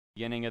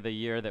Beginning of the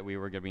year that we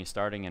were going to be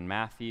starting in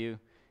Matthew,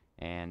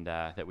 and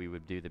that we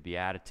would do the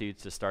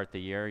Beatitudes to start the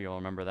year. You'll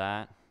remember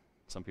that.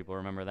 Some people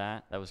remember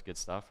that. That was good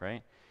stuff,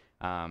 right?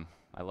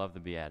 I love the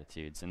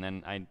Beatitudes. And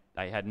then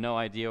I had no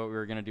idea what we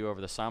were going to do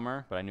over the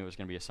summer, but I knew it was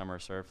going to be a summer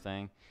serve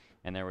thing.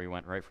 And there we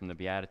went right from the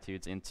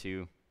Beatitudes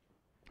into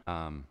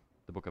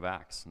the book of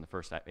Acts, in the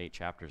first 8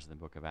 chapters of the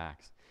book of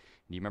Acts.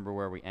 Do you remember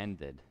where we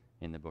ended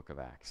in the book of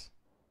Acts?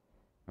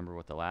 Remember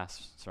what the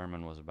last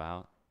sermon was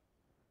about?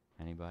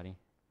 Anybody?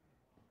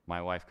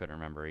 My wife couldn't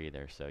remember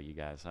either, so you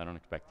guys, I don't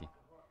expect you.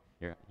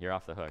 You're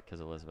off the hook because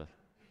Elizabeth.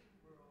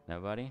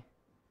 Nobody?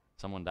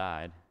 Someone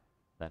died.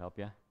 That help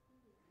you?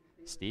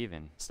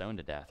 Stephen, stoned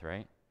to death,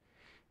 right?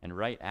 And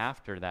right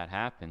after that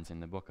happens in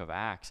the book of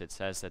Acts, it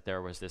says that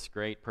there was this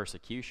great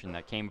persecution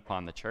that came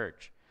upon the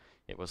church.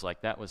 It was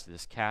like that was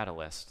this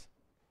catalyst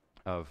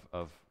of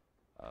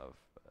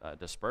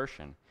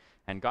dispersion.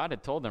 And God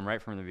had told them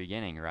right from the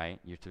beginning, right?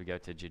 You're to go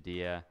to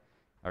Judea,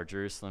 or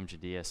Jerusalem,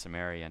 Judea,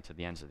 Samaria, and to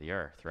the ends of the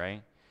earth,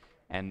 right?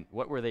 And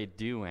what were they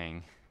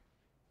doing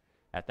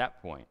at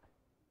that point?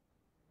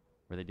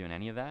 Were they doing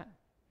any of that?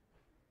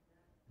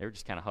 They were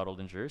just kind of huddled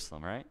in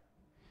Jerusalem, right?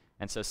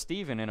 And so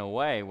Stephen, in a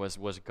way, was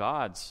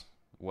God's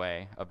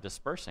way of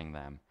dispersing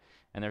them.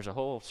 And there's a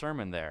whole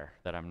sermon there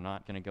that I'm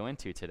not going to go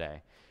into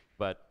today.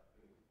 But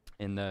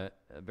in the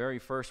very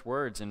first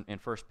words in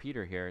 1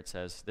 Peter here, it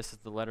says, "This is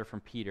the letter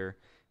from Peter,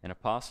 an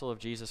apostle of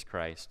Jesus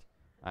Christ.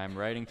 I am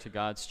writing to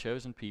God's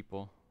chosen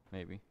people,"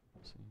 maybe.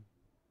 Let's see.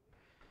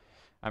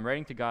 "I'm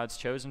writing to God's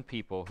chosen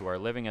people who are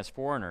living as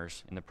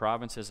foreigners in the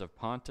provinces of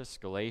Pontus,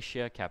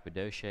 Galatia,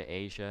 Cappadocia,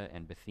 Asia,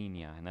 and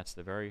Bithynia." And that's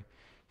the very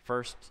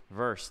first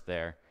verse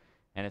there.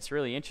 And it's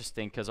really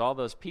interesting because all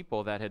those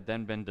people that had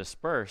then been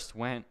dispersed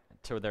went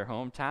to their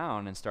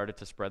hometown and started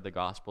to spread the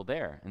gospel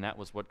there. And that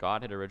was what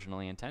God had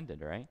originally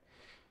intended, right?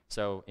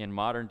 So in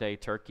modern-day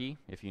Turkey,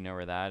 if you know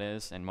where that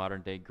is, and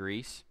modern-day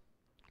Greece,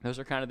 those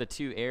are kind of the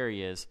two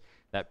areas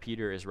that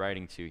Peter is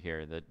writing to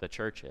here, the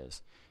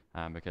churches.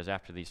 Because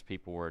after these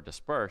people were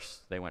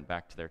dispersed, they went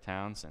back to their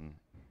towns,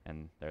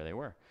 and there they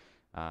were,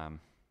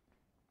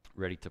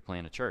 ready to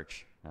plant a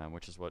church,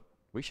 which is what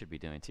we should be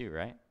doing too,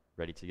 right?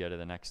 Ready to go to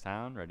the next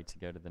town, ready to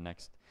go to the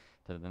next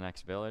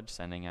village,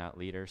 sending out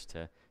leaders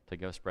to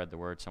go spread the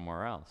word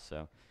somewhere else.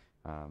 So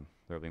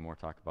there will be more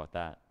talk about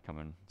that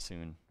coming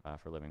soon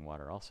for Living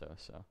Water also.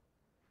 So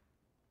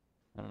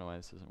I don't know why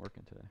this isn't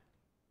working today.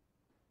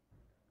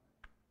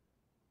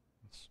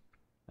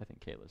 I think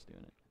Kayla's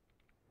doing it.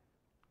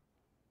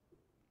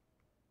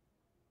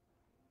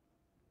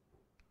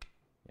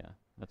 Yeah,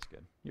 that's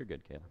good. You're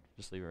good, Kayla.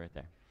 Just leave it right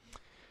there.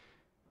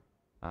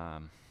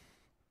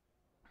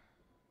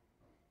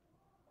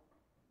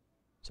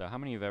 So how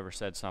many of you have ever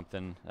said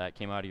something that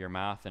came out of your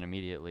mouth and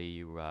immediately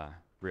you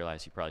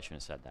realized you probably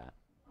shouldn't have said that?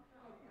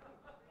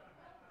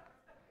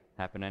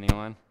 Happen to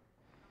anyone?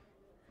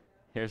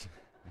 Here's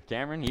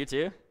Cameron, you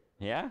too?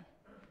 Yeah?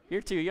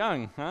 You're too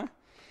young,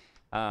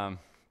 huh?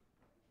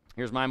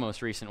 Here's my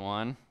most recent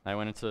one. I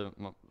went into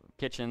the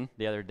kitchen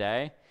the other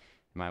day.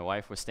 My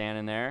wife was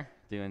standing there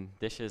doing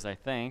dishes, I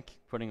think,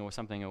 putting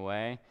something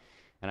away.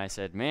 And I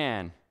said,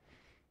 "Man,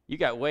 you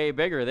got way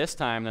bigger this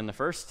time than the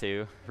first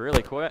two,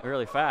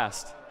 really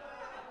fast."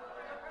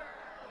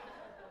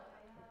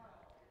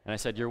 And I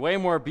said, "You're way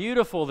more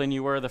beautiful than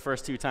you were the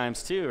first 2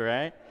 times too,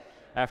 right?"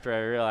 After I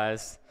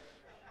realized,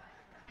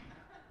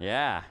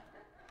 yeah.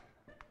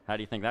 How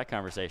do you think that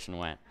conversation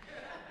went?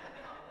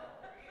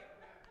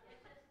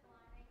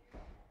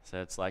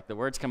 So it's like the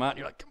words come out, and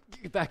you're like,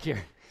 "Get back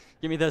here.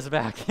 Give me those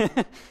back."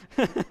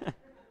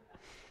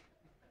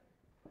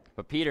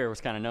 But Peter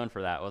was kind of known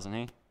for that, wasn't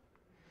he?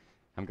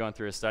 I'm going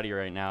through a study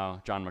right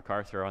now, John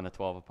MacArthur, on the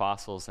 12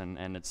 apostles, and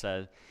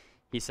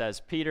he says,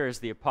 Peter is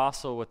the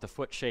apostle with the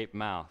foot-shaped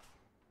mouth.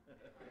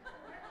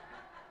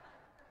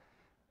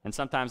 And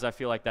sometimes I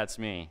feel like that's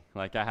me.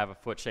 Like I have a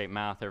foot-shaped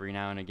mouth every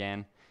now and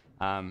again.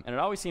 And it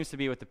always seems to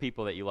be with the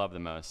people that you love the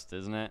most,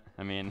 isn't it?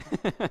 I mean,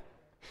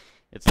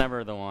 it's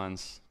never the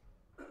ones,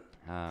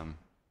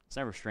 it's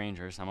never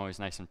strangers. I'm always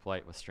nice and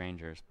polite with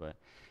strangers, but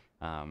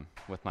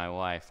with my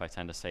wife, I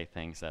tend to say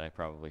things that I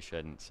probably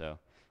shouldn't, so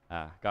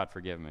God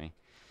forgive me.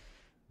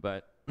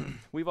 But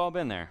we've all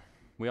been there.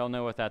 We all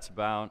know what that's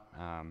about.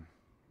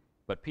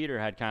 But Peter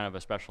had kind of a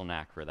special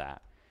knack for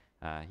that.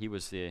 He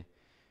was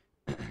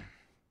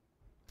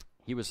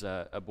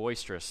a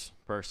boisterous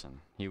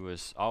person. He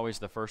was always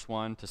the first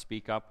one to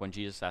speak up when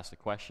Jesus asked a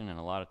question, and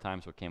a lot of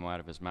times what came out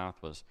of his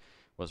mouth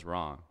was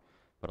wrong.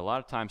 But a lot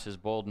of times his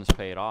boldness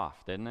paid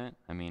off, didn't it?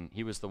 I mean,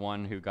 he was the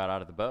one who got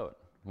out of the boat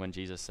when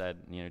Jesus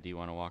said, "Do you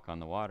want to walk on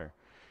the water?"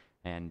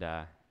 And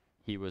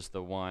he was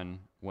the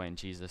one when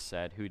Jesus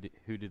said, who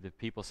do the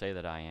people say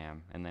that I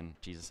am? And then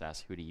Jesus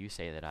asked, "Who do you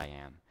say that I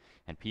am?"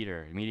 And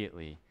Peter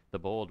immediately, the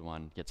bold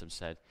one, gets up and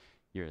said,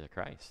 "You're the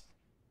Christ.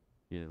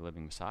 You're the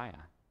living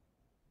Messiah.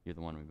 You're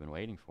the one we've been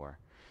waiting for."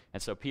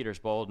 And so Peter's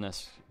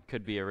boldness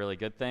could be a really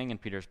good thing, and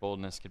Peter's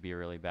boldness could be a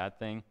really bad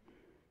thing.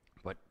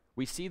 But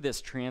we see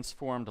this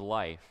transformed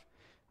life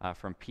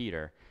from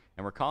Peter,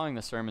 and we're calling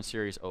the sermon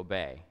series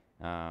Obey.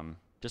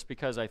 Just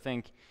because I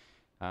think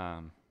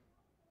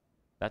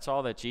That's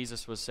all that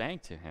Jesus was saying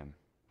to him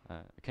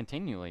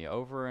continually,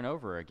 over and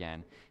over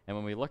again. And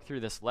when we look through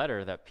this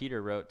letter that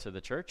Peter wrote to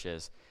the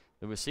churches,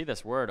 we see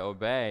this word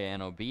obey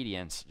and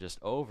obedience just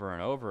over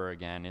and over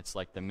again. It's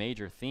like the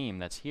major theme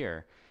that's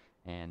here.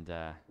 And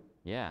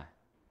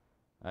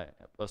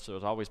plus it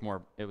was always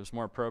more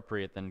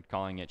appropriate than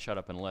calling it shut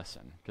up and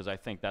listen, because I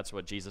think that's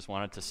what Jesus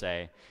wanted to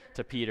say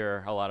to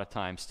Peter a lot of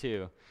times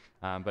too.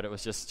 But it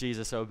was just,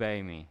 Jesus,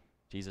 obey me.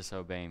 Jesus,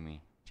 obey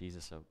me.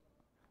 Jesus,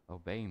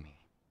 obey me.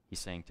 He's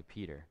saying to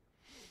Peter.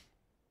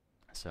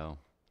 So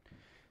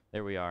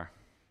there we are.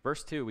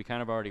 Verse 2 we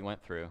kind of already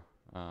went through.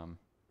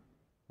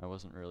 I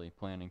wasn't really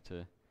planning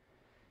to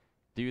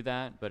do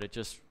that, but it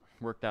just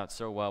worked out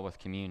so well with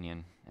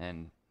communion.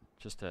 And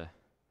just to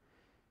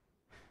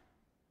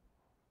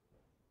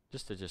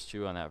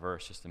chew on that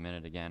verse just a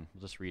minute again,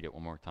 we'll just read it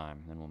one more time,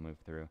 and then we'll move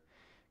through.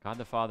 God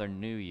the Father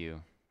knew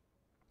you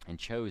and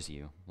chose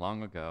you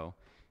long ago,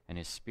 and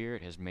his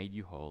Spirit has made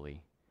you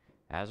holy.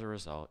 As a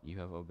result, you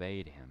have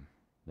obeyed him.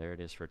 There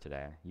it is for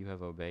today. You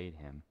have obeyed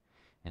him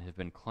and have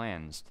been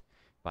cleansed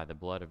by the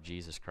blood of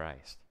Jesus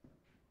Christ.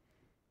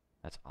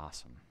 That's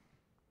awesome.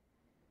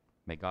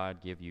 May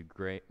God give you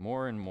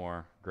more and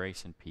more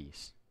grace and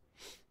peace.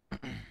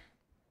 And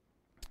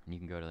you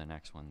can go to the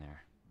next one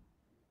there.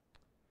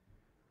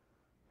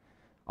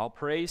 All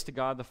praise to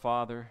God the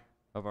Father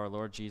of our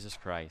Lord Jesus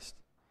Christ.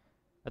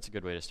 That's a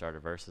good way to start a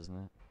verse,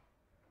 isn't it?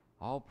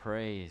 All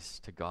praise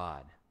to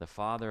God, the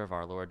Father of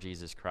our Lord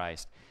Jesus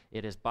Christ.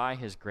 It is by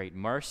his great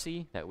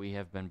mercy that we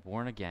have been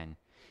born again,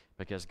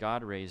 because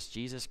God raised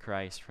Jesus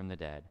Christ from the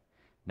dead.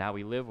 Now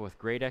we live with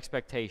great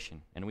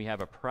expectation, and we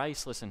have a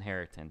priceless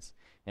inheritance,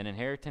 an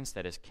inheritance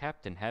that is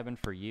kept in heaven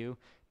for you,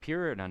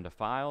 pure and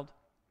undefiled,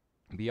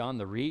 beyond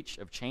the reach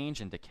of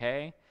change and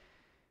decay.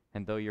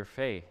 And through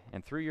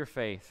your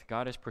faith,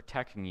 God is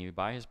protecting you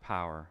by his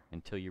power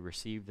until you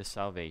receive the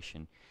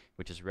salvation,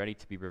 which is ready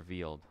to be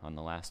revealed on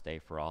the last day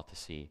for all to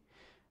see.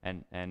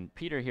 And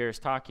Peter here is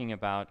talking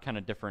about kind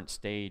of different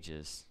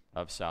stages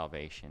of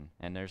salvation.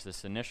 And there's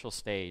this initial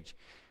stage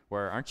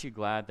where, aren't you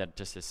glad that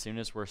just as soon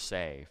as we're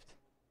saved,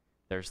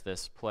 there's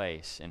this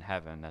place in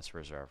heaven that's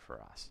reserved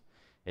for us?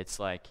 It's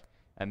like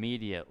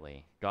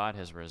immediately God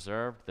has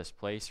reserved this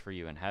place for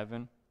you in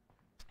heaven.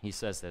 He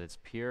says that it's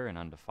pure and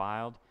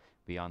undefiled,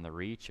 beyond the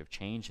reach of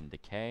change and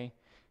decay.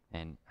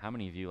 And how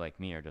many of you, like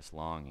me, are just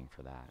longing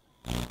for that?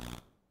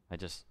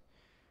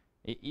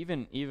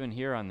 Even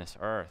here on this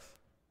earth,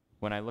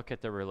 when I look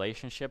at the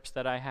relationships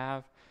that I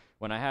have,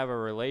 when I have a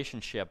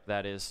relationship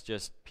that is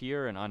just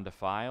pure and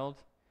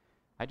undefiled,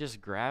 I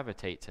just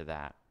gravitate to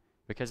that.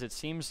 Because it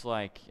seems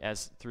like,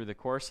 as through the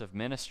course of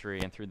ministry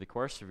and through the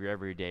course of your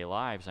everyday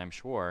lives, I'm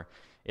sure,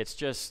 it's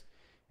just,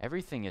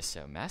 everything is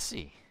so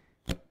messy.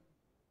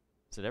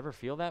 Does it ever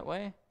feel that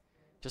way?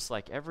 Just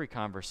like every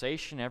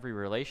conversation, every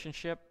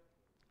relationship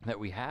that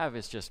we have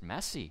is just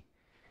messy.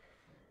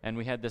 And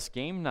we had this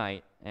game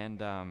night, and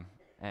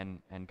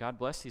God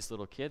bless these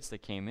little kids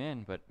that came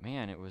in, but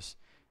man, it was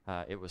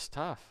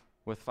tough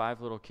with 5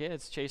 little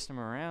kids chasing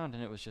them around,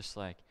 and it was just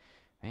like,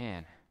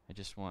 man, I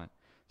just want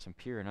some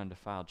pure and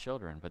undefiled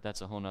children, but that's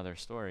a whole nother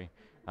story.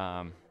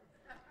 But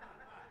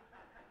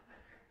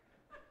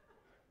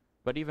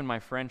even my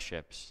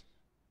friendships,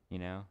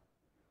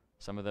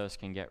 some of those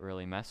can get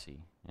really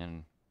messy,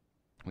 and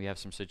we have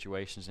some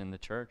situations in the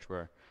church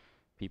where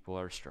people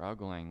are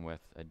struggling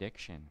with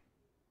addiction,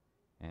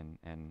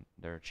 and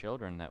there are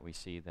children that we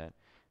see that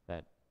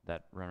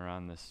run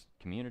around this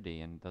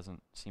community and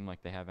doesn't seem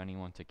like they have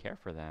anyone to care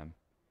for them.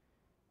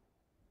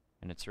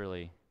 And it's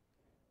really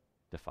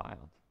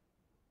defiled.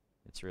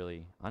 It's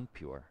really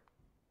unpure.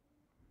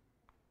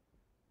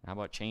 How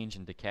about change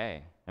and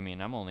decay? I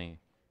mean, I'm a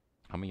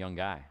young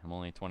guy. I'm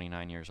only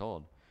 29 years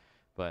old.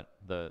 But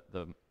the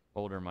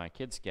older my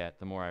kids get,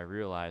 the more I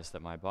realize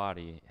that my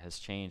body has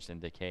changed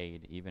and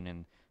decayed even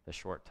in the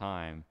short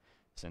time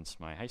since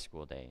my high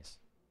school days.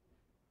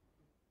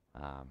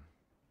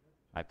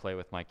 I play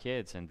with my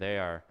kids, and they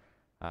are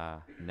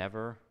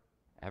never,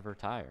 ever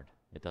tired,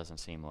 it doesn't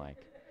seem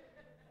like.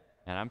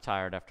 And I'm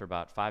tired after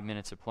about 5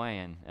 minutes of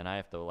playing, and I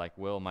have to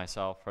will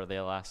myself for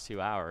the last 2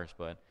 hours.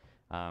 But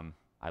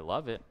I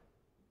love it.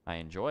 I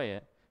enjoy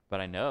it. But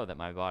I know that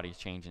my body's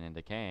changing and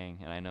decaying,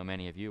 and I know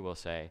many of you will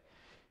say,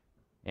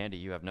 Andy,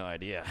 you have no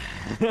idea.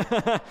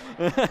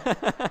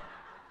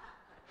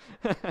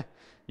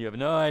 You have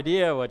no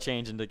idea what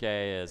change and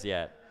decay is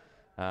yet.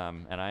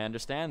 And I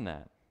understand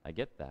that. I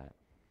get that.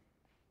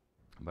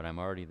 But I'm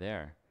already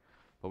there.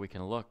 But we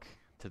can look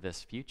to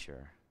this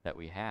future that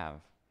we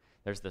have.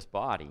 There's this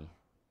body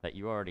that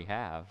you already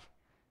have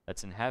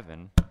that's in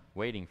heaven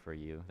waiting for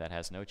you that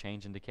has no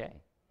change and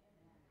decay.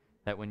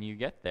 That when you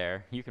get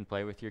there, you can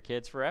play with your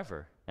kids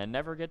forever and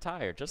never get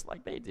tired, just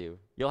like they do.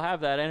 You'll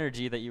have that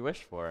energy that you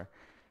wish for.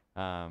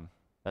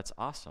 That's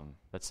awesome.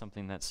 That's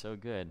something that's so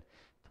good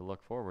to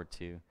look forward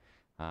to.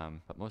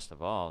 But most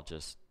of all,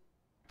 just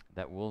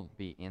that we'll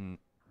be in,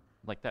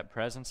 that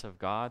presence of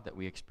God that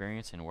we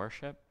experience in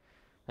worship.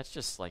 That's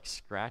just like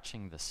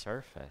scratching the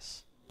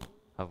surface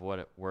of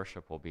what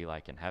worship will be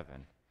like in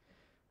heaven.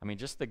 I mean,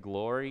 just the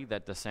glory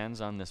that descends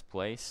on this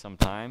place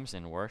sometimes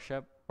in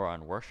worship or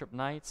on worship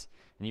nights.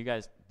 And you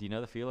guys, do you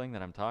know the feeling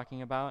that I'm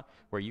talking about?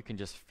 Where you can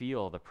just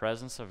feel the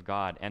presence of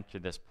God enter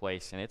this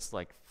place, and it's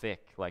like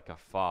thick, like a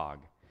fog.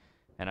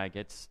 And I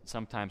get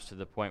sometimes to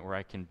the point where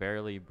I can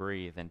barely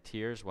breathe, and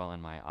tears well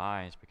in my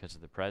eyes because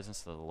of the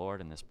presence of the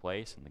Lord in this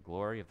place and the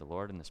glory of the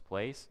Lord in this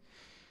place.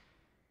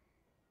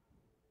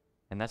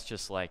 And that's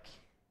just like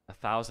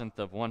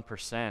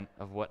 1,000%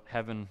 of what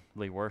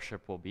heavenly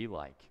worship will be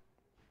like.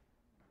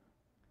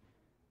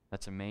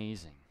 That's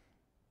amazing.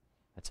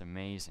 That's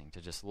amazing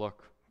to just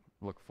look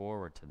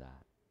forward to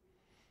that.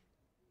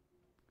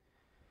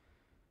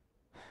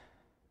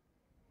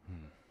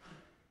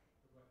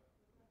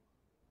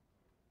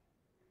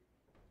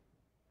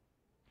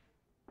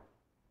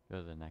 Go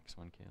to the next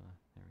one, Kayla.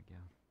 There we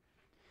go.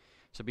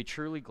 So be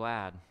truly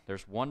glad.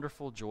 There's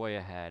wonderful joy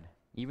ahead,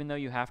 even though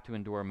you have to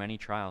endure many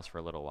trials for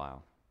a little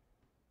while.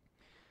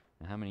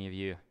 And how many of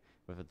you,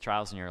 with the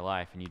trials in your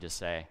life, and you just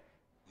say,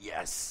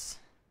 yes?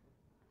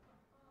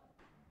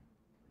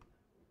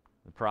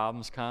 The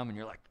problems come, and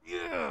you're like,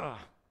 yeah,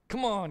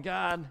 come on,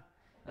 God.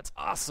 That's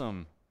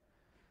awesome.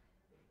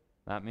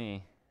 Not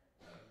me.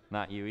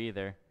 Not you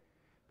either.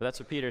 But that's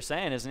what Peter's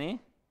saying, isn't he?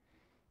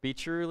 Be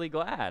truly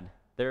glad.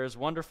 There is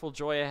wonderful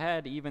joy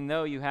ahead, even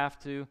though you have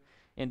to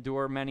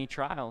endure many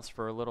trials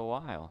for a little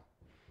while.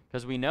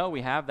 Because we know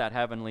we have that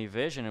heavenly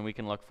vision, and we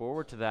can look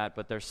forward to that,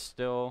 but there's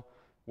still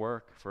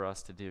work for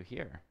us to do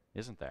here,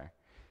 isn't there?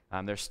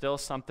 There's still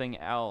something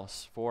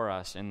else for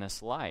us in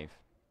this life.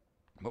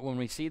 But when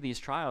we see these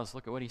trials,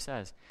 look at what he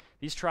says.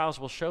 These trials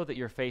will show that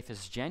your faith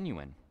is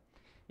genuine.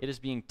 It is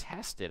being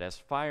tested as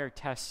fire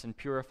tests and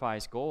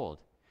purifies gold.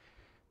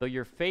 Though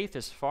your faith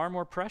is far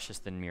more precious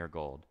than mere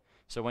gold.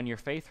 So when your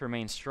faith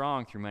remains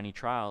strong through many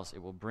trials,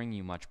 it will bring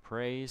you much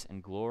praise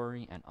and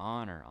glory and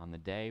honor on the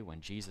day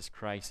when Jesus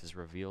Christ is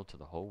revealed to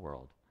the whole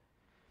world.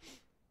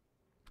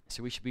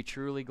 So we should be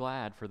truly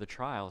glad for the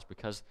trials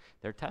because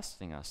they're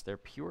testing us. They're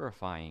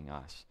purifying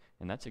us.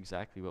 And that's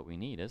exactly what we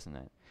need, isn't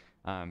it?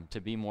 To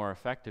be more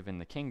effective in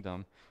the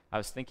kingdom. I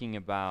was thinking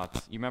about,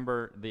 you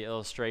remember the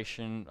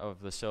illustration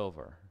of the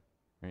silver?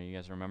 You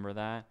guys remember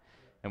that?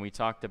 And we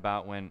talked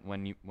about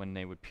when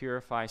they would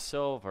purify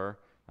silver,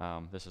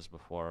 this is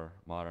before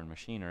modern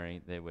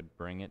machinery, they would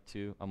bring it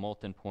to a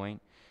molten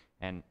point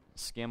and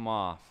skim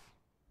off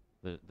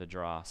the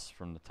dross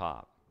from the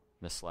top,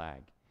 the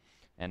slag.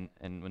 And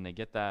when they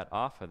get that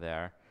off of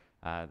there,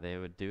 they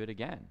would do it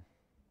again.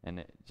 And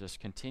it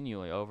just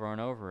continually over and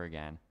over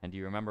again. And do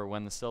you remember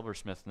when the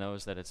silversmith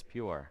knows that it's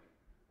pure?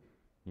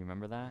 You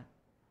remember that?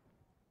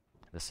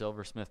 The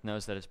silversmith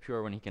knows that it's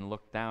pure when he can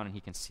look down and he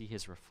can see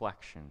his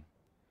reflection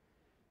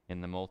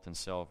in the molten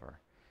silver.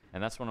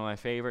 And that's one of my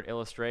favorite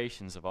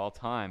illustrations of all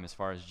time as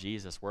far as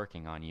Jesus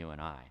working on you and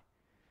I.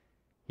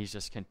 He's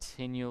just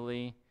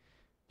continually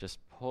just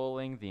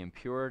pulling the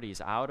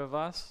impurities out of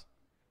us.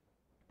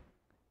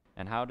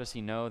 And how does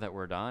he know that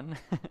we're done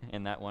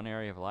in that one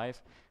area of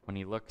life? When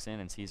he looks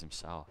in and sees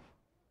himself.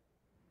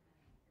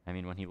 I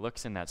mean, when he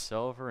looks in that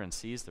silver and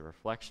sees the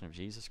reflection of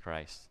Jesus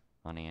Christ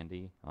on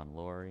Andy, on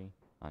Lori,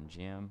 on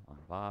Jim, on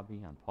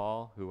Bobby, on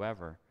Paul,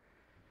 whoever,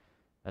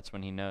 that's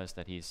when he knows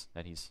that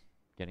he's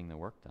getting the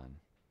work done.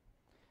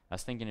 I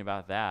was thinking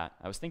about that.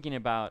 I was thinking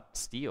about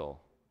steel.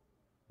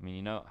 I mean,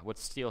 you know,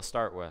 what's steel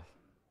start with?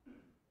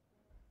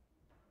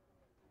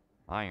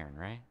 Iron,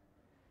 right?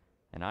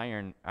 And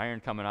iron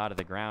coming out of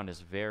the ground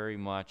is very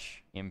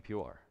much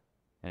impure.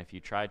 And if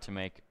you tried to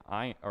make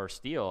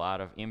steel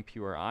out of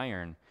impure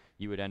iron,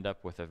 you would end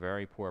up with a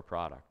very poor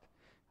product.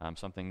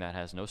 Something that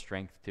has no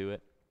strength to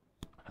it,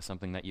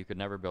 something that you could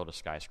never build a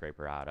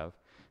skyscraper out of,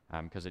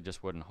 because it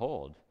just wouldn't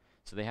hold.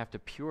 So they have to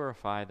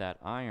purify that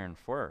iron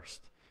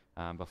first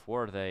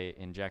before they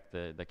inject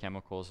the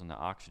chemicals and the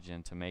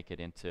oxygen to make it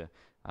into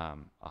a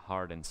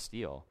hardened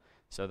steel.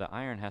 So the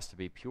iron has to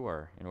be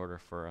pure in order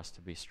for us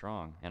to be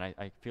strong. And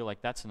I feel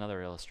like that's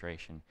another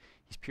illustration.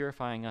 He's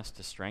purifying us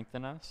to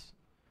strengthen us.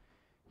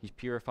 He's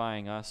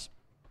purifying us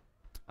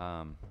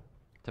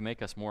to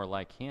make us more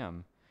like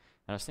him.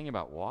 And I was thinking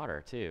about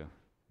water, too.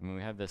 I mean,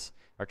 we have this,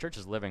 our church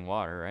is living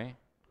water, right?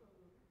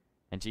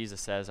 And Jesus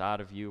says,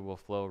 out of you will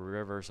flow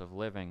rivers of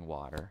living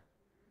water.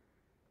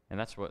 And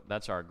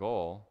that's our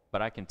goal.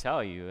 But I can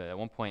tell you, at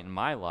one point in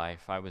my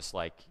life, I was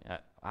like,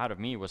 out of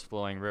me was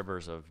flowing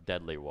rivers of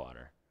deadly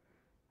water.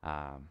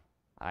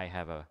 I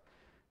have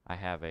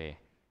a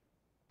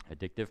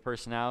addictive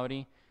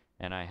personality,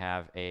 and I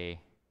have a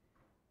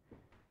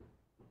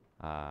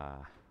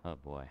oh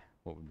boy,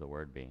 what would the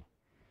word be?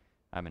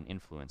 I'm an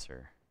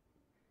influencer,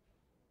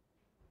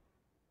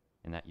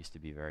 and that used to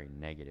be a very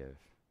negative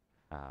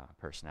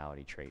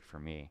personality trait for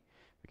me,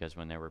 because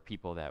when there were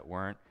people that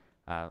weren't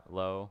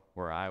low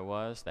where I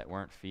was, that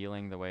weren't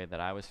feeling the way that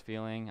I was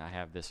feeling, I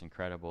have this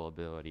incredible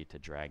ability to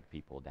drag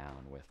people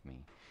down with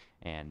me,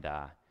 and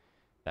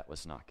that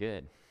was not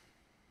good.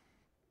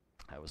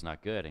 That was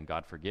not good, and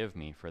God forgive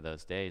me for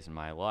those days in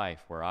my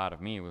life where out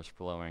of me was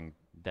flowing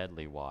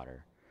deadly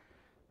water.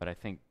 But I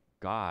think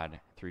God,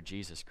 through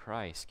Jesus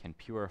Christ, can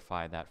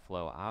purify that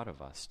flow out of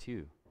us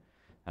too.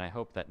 And I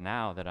hope that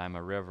now that I'm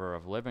a river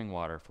of living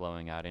water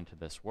flowing out into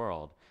this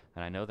world,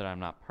 and I know that I'm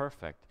not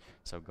perfect,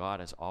 so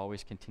God is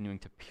always continuing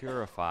to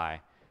purify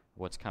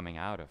what's coming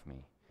out of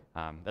me.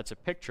 That's a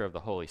picture of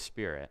the Holy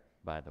Spirit,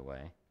 by the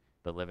way,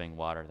 the living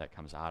water that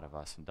comes out of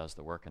us and does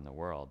the work in the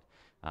world.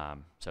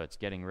 So it's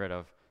getting rid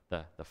of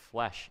the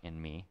flesh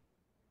in me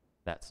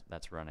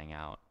that's running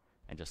out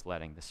and just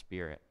letting the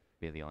Spirit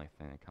be the only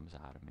thing that comes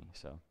out of me.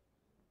 So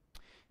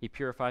he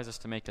purifies us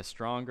to make us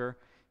stronger.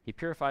 He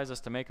purifies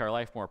us to make our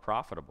life more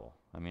profitable.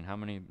 I mean, how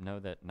many know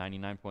that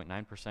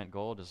 99.9%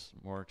 gold is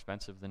more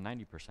expensive than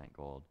 90%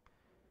 gold?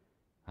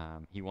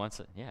 He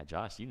wants it. Yeah,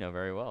 Josh, you know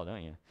very well,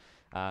 don't you?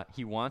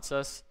 He wants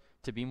us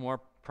to be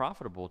more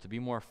profitable, to be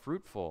more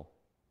fruitful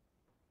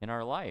in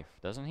our life,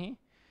 doesn't he?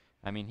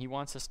 I mean, he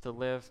wants us to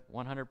live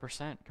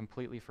 100%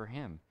 completely for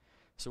him.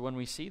 So when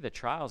we see the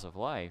trials of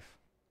life,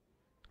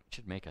 it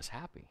should make us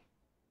happy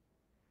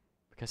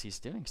because he's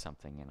doing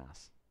something in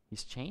us.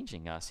 He's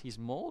changing us. He's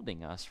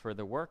molding us for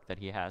the work that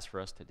he has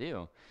for us to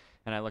do.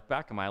 And I look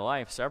back in my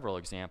life, several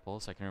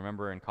examples. I can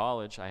remember in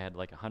college, I had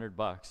like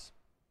 $100,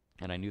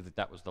 and I knew that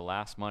that was the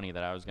last money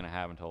that I was going to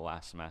have until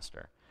last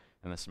semester.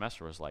 And the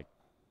semester was like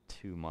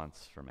 2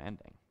 months from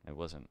ending. I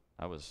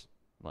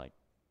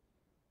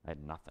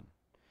had nothing.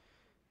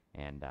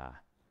 And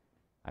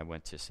I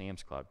went to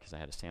Sam's Club because I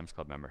had a Sam's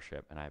Club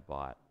membership, and I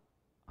bought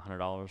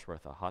 $100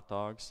 worth of hot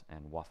dogs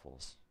and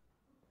waffles.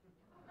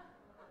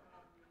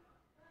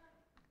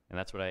 And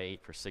that's what I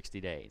ate for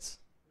 60 days.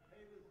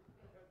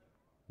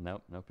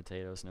 Nope, no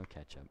potatoes, no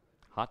ketchup.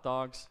 Hot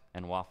dogs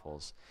and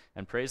waffles.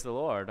 And praise the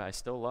Lord, I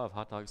still love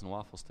hot dogs and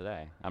waffles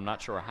today. I'm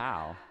not sure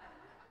how.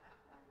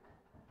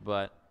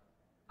 But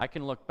I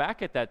can look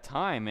back at that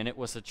time, and it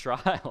was a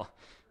trial.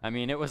 I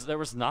mean, there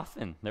was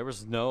nothing. There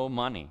was no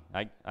money.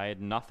 I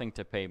had nothing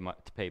to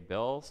pay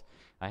bills.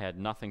 I had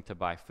nothing to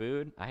buy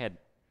food. I had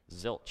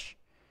zilch.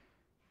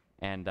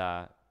 And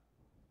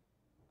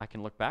I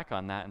can look back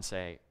on that and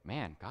say,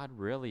 man, God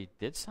really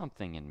did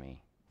something in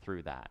me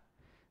through that.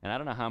 And I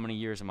don't know how many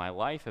years of my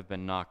life have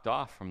been knocked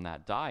off from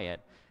that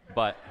diet,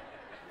 but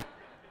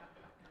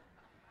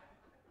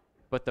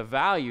the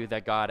value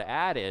that God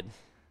added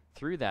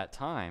through that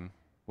time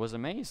was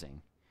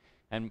amazing.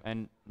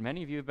 And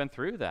many of you have been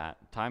through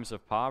that, times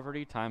of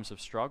poverty, times of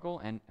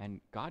struggle,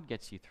 and God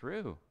gets you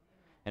through.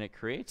 And it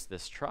creates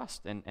this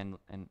trust and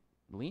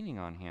leaning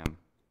on him.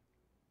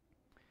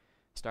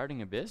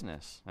 Starting a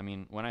business. I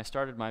mean, when I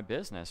started my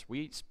business,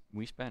 we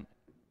spent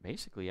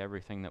basically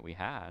everything that we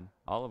had.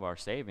 All of our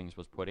savings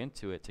was put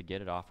into it to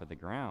get it off of the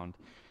ground.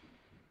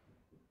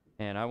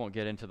 And I won't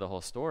get into the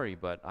whole story,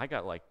 but I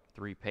got like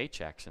 3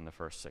 paychecks in the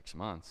first 6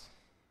 months.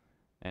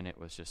 And it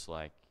was just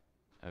like,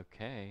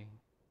 okay,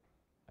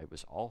 it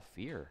was all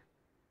fear.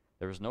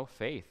 There was no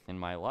faith in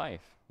my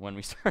life when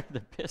we started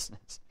the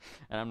business.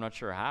 And I'm not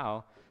sure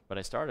how, but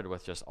I started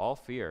with just all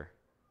fear.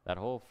 That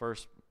whole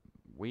first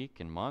week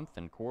and month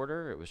and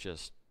quarter, it was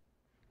just,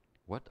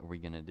 what are we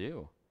going to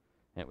do?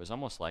 And it was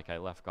almost like I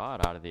left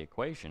God out of the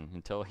equation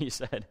until he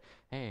said,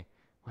 hey,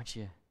 why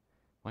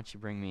don't you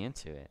bring me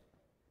into it?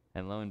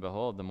 And lo and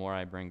behold, the more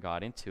I bring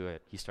God into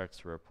it, he starts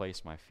to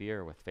replace my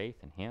fear with faith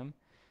in him.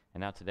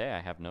 And now today I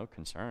have no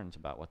concerns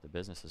about what the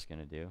business is going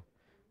to do.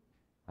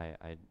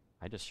 I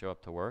just show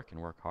up to work and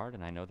work hard,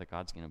 and I know that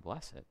God's going to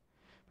bless it.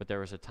 But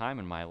there was a time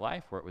in my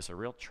life where it was a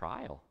real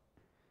trial.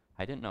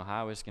 I didn't know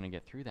how I was going to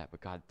get through that,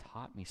 but God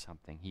taught me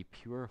something. He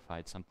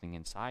purified something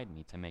inside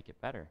me to make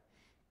it better.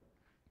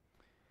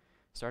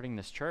 Starting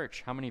this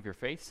church, how many of your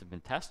faiths have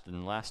been tested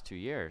in the last 2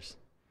 years?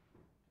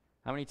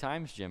 How many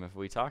times, Jim, have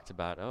we talked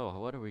about, oh,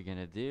 what are we going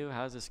to do?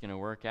 How's this going to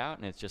work out?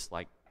 And it's just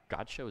like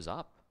God shows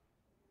up.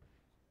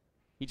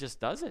 He just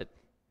does it.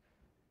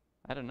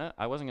 I don't know.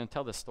 I wasn't going to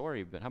tell this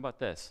story, but how about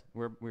this?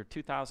 We're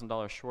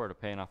 $2,000 short of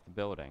paying off the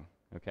building,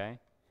 okay?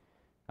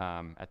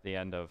 At the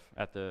end of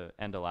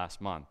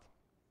last month.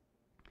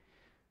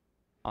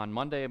 On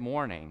Monday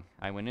morning,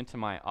 I went into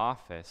my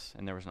office,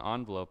 and there was an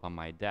envelope on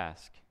my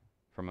desk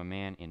from a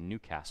man in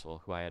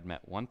Newcastle who I had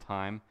met one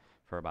time.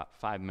 For about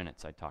 5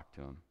 minutes I talked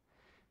to him.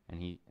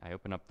 And I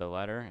opened up the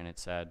letter, and it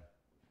said,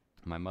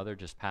 my mother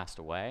just passed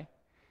away.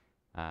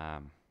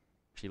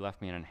 She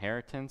left me an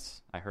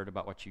inheritance. I heard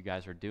about what you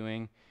guys are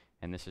doing,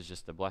 and this is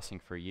just a blessing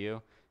for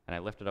you. And I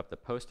lifted up the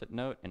Post-it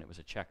note, and it was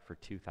a check for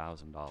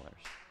 $2,000.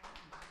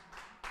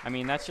 I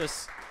mean, that's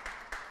just...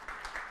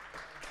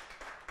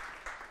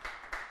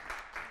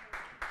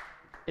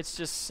 It's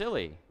just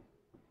silly.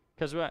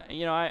 Because,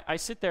 I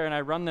sit there and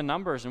I run the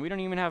numbers, and we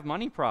don't even have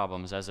money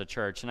problems as a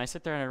church. And I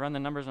sit there and I run the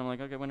numbers, and I'm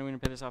like, okay, when are we going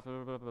to pay this off?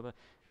 Blah, blah, blah, blah.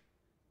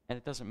 And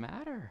it doesn't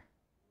matter.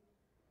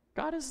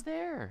 God is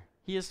there.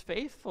 He is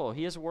faithful.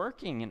 He is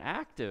working and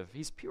active.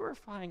 He's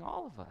purifying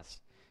all of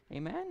us.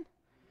 Amen?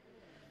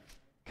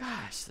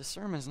 Gosh, the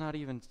sermon's not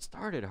even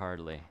started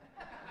hardly.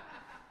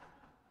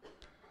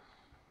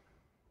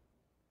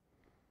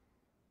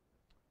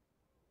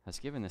 I was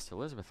giving this to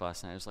Elizabeth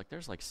last night. I was like,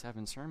 there's like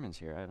 7 sermons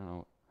here. I don't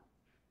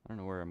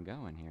know where I'm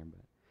going here,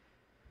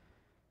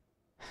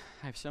 but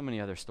I have so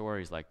many other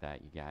stories like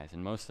that, you guys,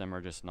 and most of them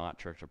are just not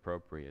church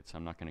appropriate, so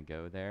I'm not going to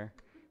go there.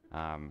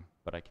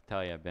 But I can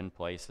tell you, I've been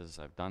places,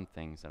 I've done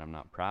things that I'm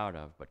not proud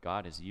of, but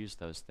God has used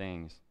those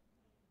things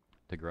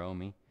to grow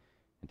me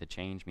and to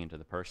change me into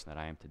the person that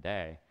I am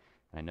today.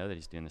 And I know that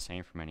he's doing the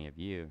same for many of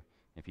you.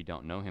 If you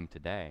don't know him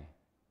today,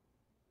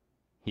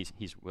 he's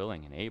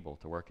willing and able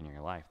to work in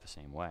your life the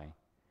same way.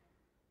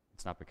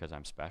 It's not because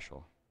I'm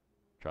special.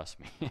 Trust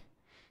me.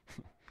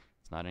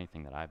 It's not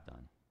anything that I've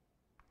done.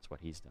 It's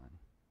what he's done.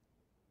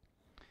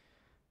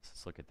 So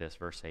let's look at this,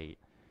 verse 8.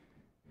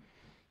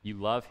 You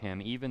love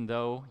him even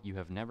though you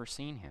have never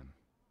seen him.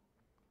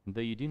 And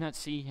though you do not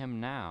see him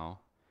now,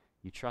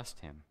 you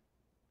trust him,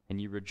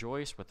 and you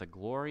rejoice with a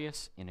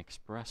glorious,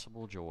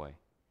 inexpressible joy.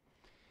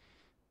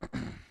 As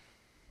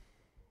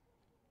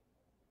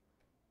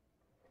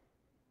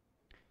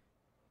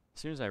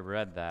soon as I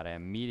read that, I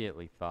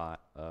immediately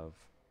thought of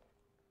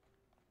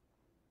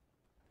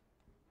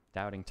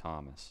Doubting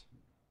Thomas.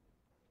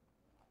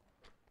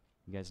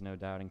 You guys know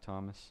Doubting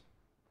Thomas?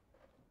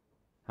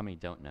 How many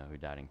don't know who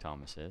Doubting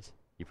Thomas is?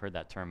 You've heard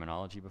that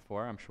terminology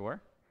before, I'm sure.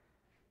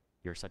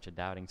 You're such a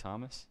Doubting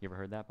Thomas. You ever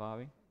heard that,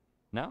 Bobby?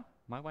 No?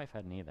 My wife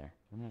hadn't either.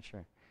 I'm not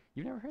sure.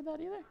 You've never heard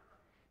that either?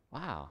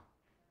 Wow.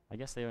 I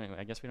guess we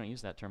don't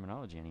use that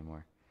terminology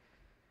anymore.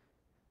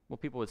 Well,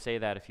 people would say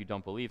that if you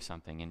don't believe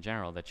something in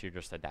general, that you're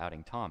just a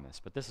Doubting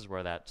Thomas. But this is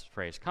where that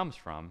phrase comes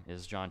from,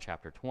 is John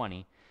chapter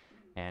 20.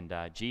 And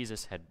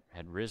Jesus had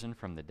risen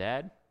from the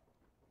dead.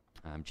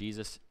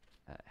 Jesus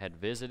had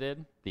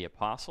visited the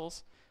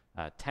apostles,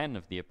 10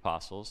 of the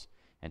apostles,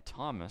 and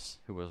Thomas,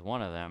 who was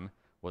one of them,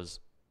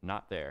 was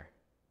not there.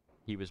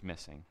 He was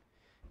missing,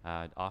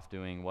 off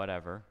doing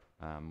whatever.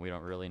 We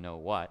don't really know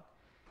what.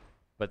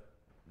 But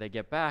they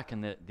get back,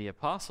 and the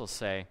apostles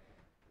say,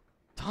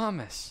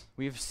 Thomas,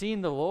 we've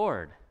seen the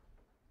Lord.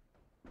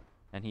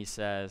 And he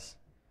says,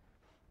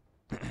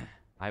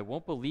 I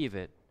won't believe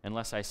it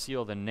unless I see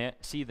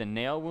the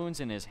nail wounds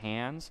in his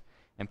hands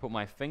and put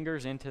my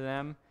fingers into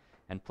them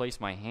and place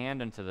my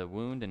hand into the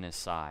wound in his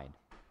side.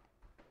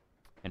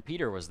 And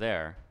Peter was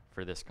there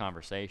for this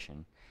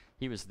conversation.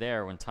 He was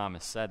there when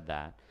Thomas said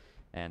that.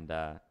 And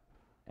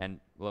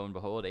lo and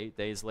behold, 8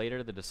 days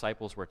later, the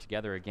disciples were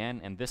together again,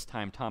 and this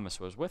time Thomas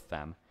was with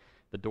them.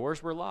 The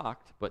doors were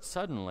locked, but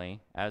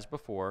suddenly, as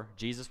before,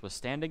 Jesus was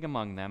standing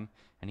among them,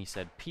 and he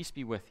said, Peace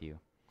be with you.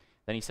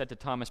 Then he said to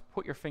Thomas,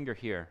 Put your finger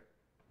here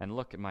and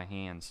look at my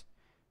hands.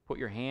 Put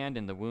your hand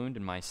in the wound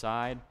in my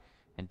side,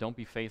 and don't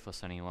be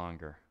faithless any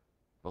longer.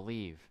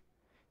 Believe.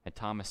 And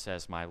Thomas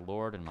says, My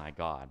Lord and my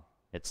God.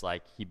 It's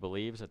like he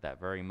believes at that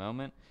very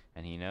moment,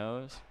 and he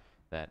knows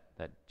that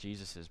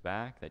Jesus is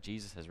back, that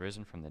Jesus has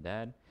risen from the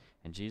dead.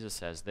 And Jesus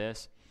says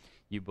this,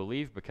 You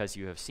believe because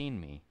you have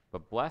seen me,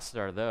 but blessed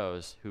are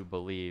those who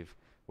believe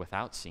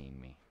without seeing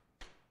me.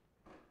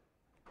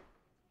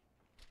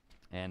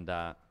 And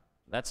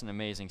that's an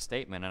amazing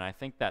statement, and I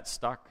think that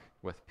stuck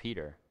with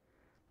Peter.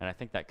 And I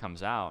think that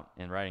comes out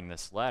in writing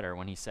this letter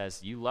when he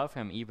says, You love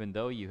him even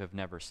though you have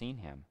never seen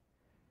him.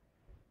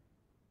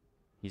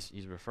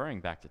 He's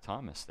referring back to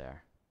Thomas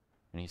there.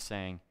 And he's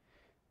saying,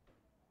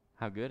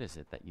 how good is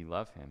it that you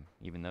love him,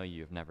 even though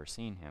you have never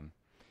seen him?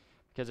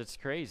 Because it's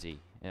crazy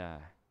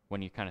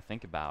when you kind of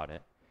think about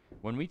it.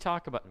 When we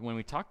talk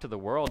to the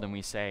world and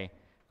we say,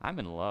 I'm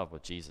in love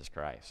with Jesus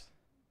Christ,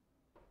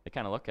 they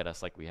kind of look at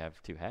us like we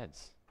have two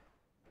heads,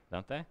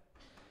 don't they?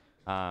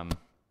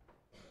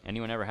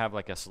 Anyone ever have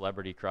like a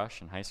celebrity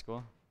crush in high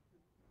school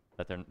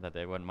that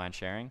they wouldn't mind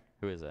sharing?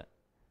 Who is it?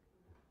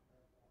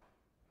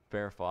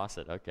 Farrah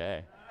Fawcett,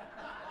 okay.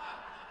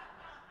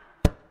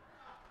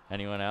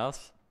 Anyone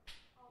else?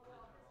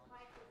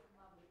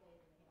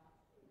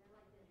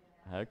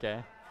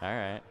 Okay, all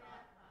right.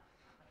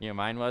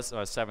 Mine was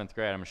 7th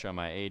grade. I'm going to show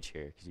my age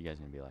here because you guys are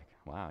going to be like,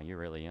 wow, you're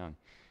really young.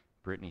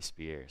 Britney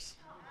Spears.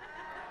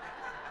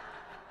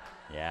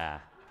 Yeah.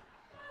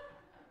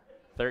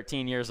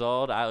 13 years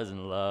old, I was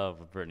in love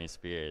with Britney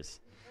Spears.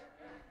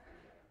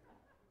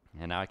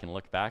 And now I can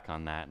look back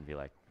on that and be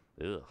like,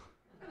 ugh.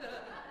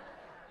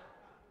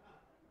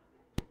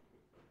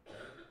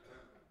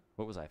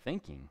 What was I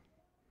thinking?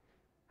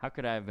 How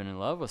could I have been in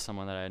love with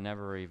someone that I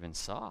never even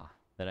saw,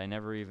 that I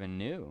never even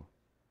knew?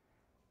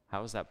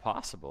 How is that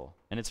possible?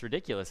 And it's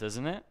ridiculous,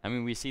 isn't it? I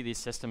mean, we see these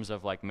systems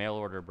of like mail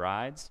order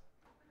brides.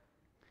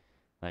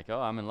 Like,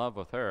 oh, I'm in love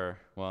with her.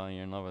 Well,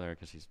 you're in love with her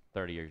because she's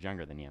 30 years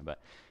younger than you. But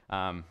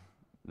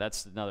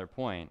that's another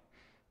point.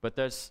 But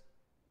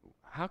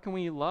how can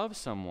we love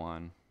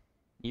someone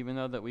even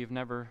though that we've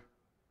never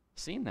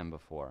seen them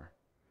before?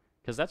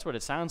 Because that's what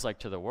it sounds like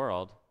to the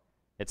world.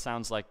 It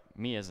sounds like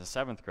me as a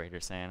 7th grader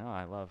saying, oh,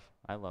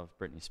 I love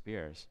Britney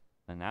Spears.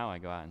 And now I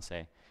go out and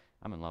say,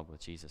 I'm in love with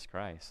Jesus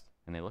Christ.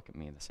 And they look at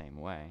me the same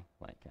way,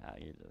 like,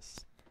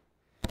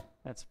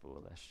 that's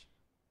foolish.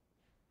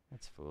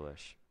 That's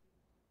foolish.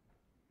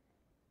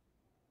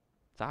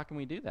 So how can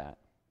we do that?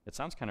 It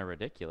sounds kind of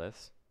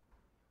ridiculous.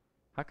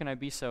 How could I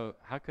be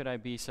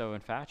so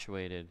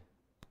infatuated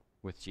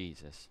with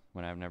Jesus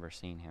when I've never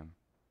seen him?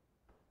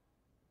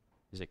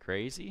 Is it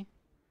crazy?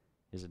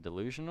 Is it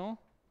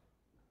delusional?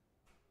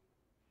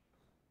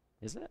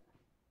 Is it?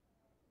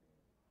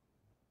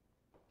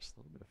 Just a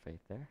little bit of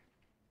faith there.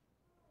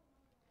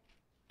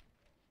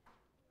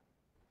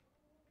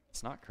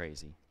 It's not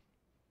crazy.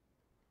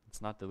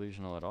 It's not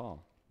delusional at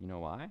all. You know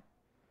why?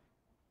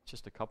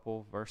 Just a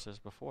couple verses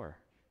before.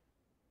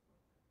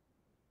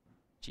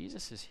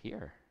 Jesus is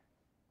here.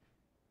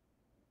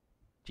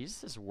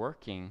 Jesus is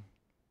working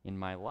in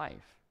my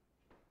life.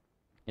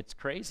 It's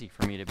crazy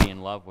for me to be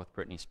in love with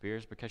Britney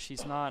Spears because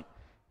she's not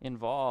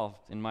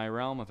involved in my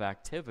realm of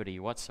activity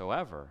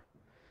whatsoever.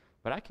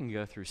 But I can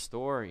go through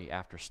story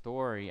after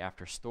story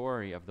after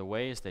story of the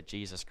ways that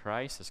Jesus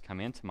Christ has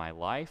come into my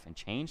life and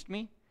changed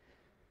me.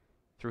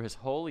 Through his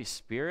Holy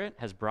Spirit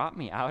has brought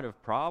me out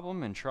of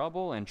problem and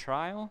trouble and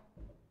trial.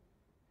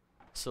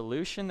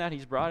 Solution that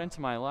he's brought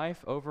into my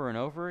life over and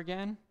over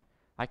again.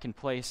 I can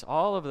place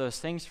all of those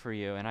things for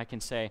you and I can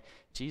say,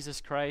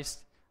 Jesus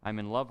Christ, I'm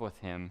in love with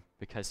him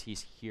because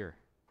he's here,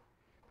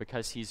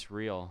 because he's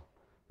real,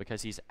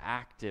 because he's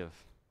active,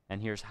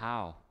 and here's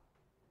how.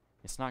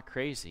 It's not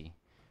crazy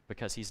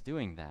because he's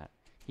doing that.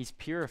 He's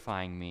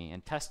purifying me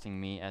and testing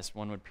me as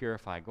one would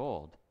purify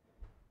gold,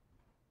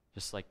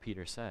 just like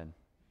Peter said.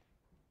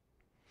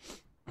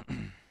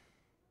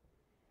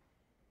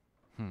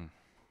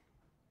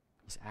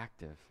 He's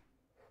active.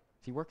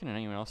 Is he working in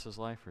anyone else's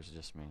life, or is it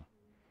just me?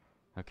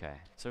 Okay,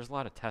 so there's a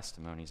lot of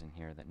testimonies in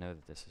here that know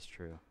that this is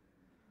true.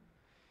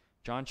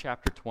 John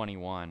chapter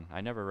 21. I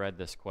never read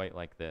this quite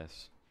like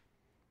this.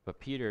 But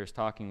Peter is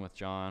talking with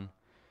John.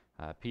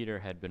 Peter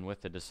had been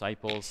with the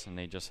disciples, and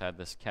they just had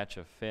this catch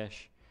of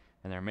fish,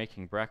 and they're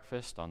making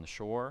breakfast on the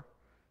shore.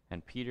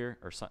 And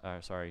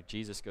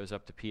Jesus goes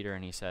up to Peter,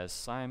 and he says,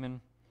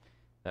 Simon,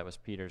 that was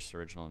Peter's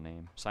original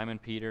name, Simon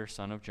Peter,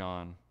 son of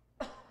John,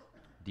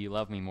 do you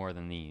love me more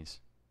than these?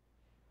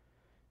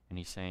 And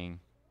he's saying,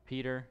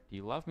 Peter, do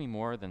you love me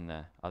more than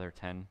the other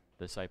 10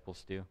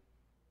 disciples do?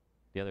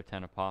 The other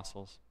 10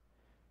 apostles?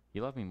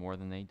 You love me more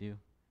than they do?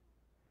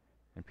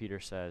 And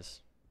Peter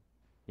says,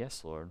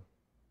 yes, Lord,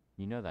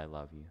 you know that I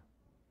love you.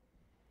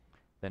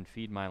 Then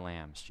feed my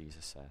lambs,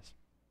 Jesus says.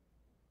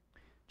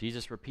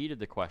 Jesus repeated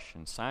the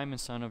question, Simon,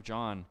 son of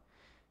John,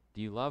 do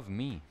you love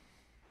me?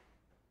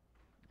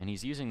 And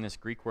he's using this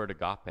Greek word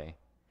agape,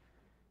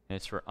 and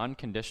it's for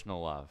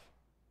unconditional love.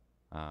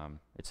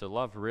 It's a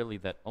love really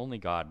that only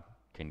God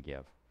can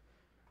give.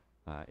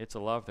 It's a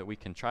love that we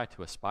can try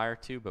to aspire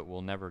to, but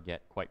we'll never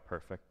get quite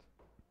perfect.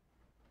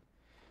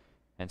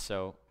 And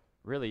so,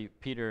 really,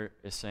 Peter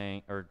is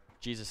saying, or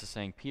Jesus is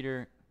saying,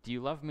 Peter, do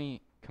you love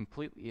me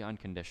completely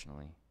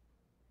unconditionally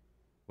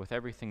with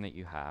everything that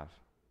you have?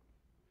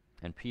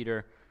 And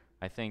Peter,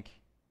 I think,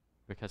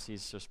 because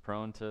he's just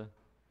prone to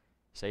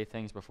say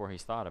things before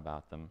he's thought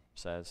about them,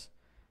 says,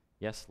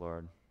 yes,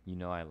 Lord, you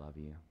know I love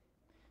you.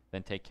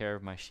 Then take care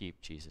of my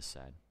sheep, Jesus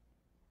said.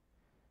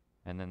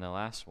 And then the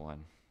last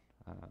one,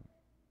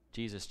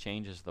 Jesus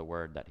changes the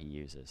word that he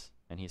uses.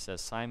 And he says,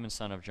 Simon,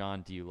 son of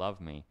John, do you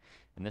love me?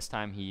 And this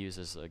time he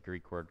uses a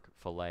Greek word,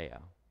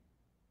 phileo.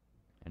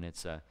 And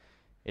it's a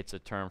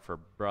term for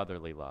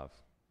brotherly love,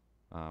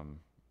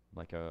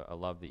 like a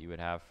love that you would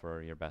have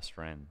for your best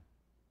friend.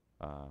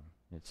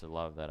 It's a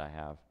love that I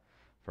have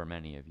for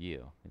many of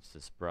you. It's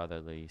this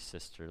brotherly,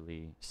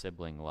 sisterly,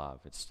 sibling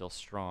love. It's still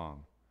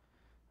strong.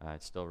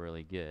 It's still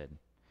really good.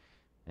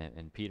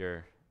 And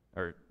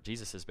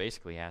Jesus is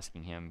basically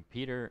asking him,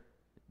 Peter,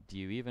 do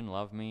you even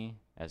love me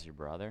as your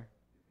brother?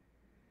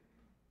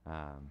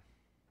 And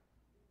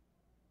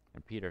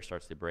Peter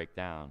starts to break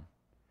down.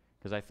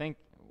 Because I think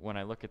when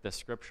I look at this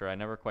scripture, I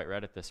never quite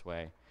read it this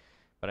way,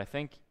 but I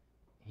think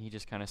he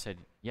just kind of said,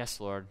 yes,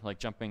 Lord, like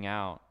jumping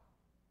out.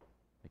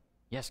 Like,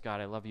 yes,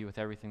 God, I love you with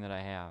everything that I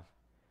have.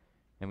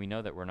 And we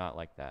know that we're not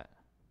like that.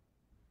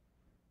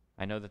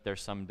 I know that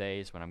there's some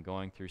days when I'm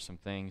going through some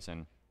things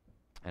and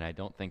I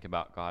don't think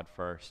about God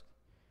first.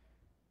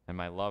 And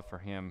my love for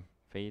him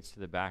fades to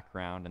the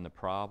background and the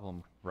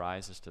problem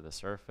rises to the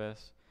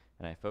surface.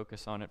 And I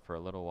focus on it for a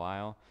little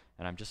while.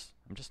 And I'm just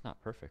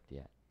not perfect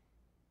yet.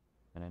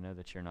 And I know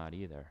that you're not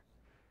either.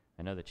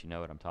 I know that you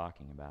know what I'm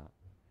talking about.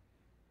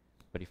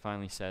 But he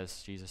finally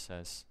says, Jesus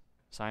says,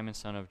 Simon,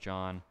 son of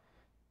John,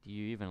 do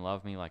you even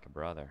love me like a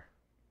brother?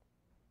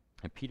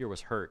 And Peter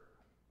was hurt.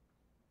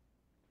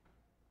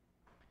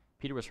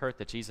 Peter was hurt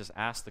that Jesus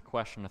asked the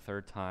question a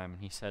third time.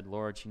 And he said,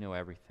 Lord, you know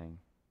everything.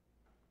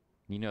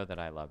 You know that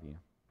I love you.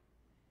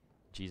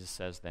 Jesus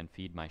says, then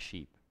feed my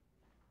sheep.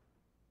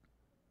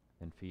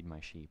 Then feed my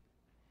sheep.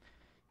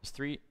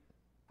 There's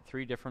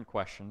three different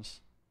questions.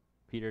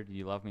 Peter, do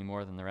you love me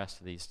more than the rest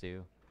of these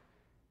do?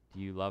 Do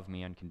you love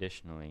me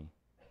unconditionally?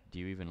 Do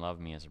you even love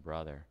me as a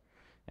brother?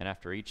 And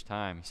after each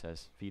time, he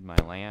says, feed my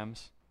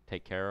lambs,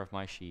 take care of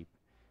my sheep,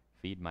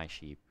 feed my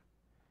sheep.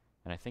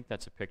 And I think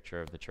that's a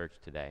picture of the church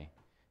today.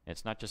 And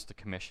it's not just a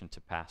commission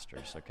to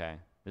pastors, okay?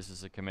 This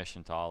is a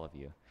commission to all of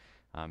you.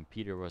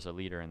 Peter was a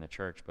leader in the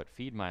church, but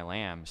feed my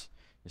lambs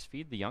is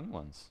feed the young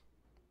ones.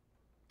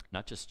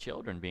 Not just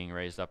children being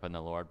raised up in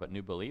the Lord, but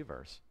new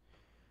believers.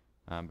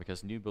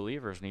 Because new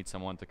believers need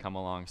someone to come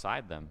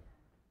alongside them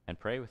and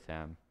pray with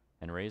them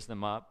and raise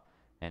them up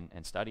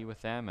and study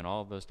with them and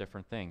all of those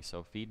different things.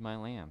 So feed my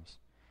lambs.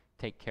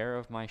 Take care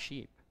of my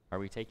sheep. Are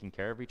we taking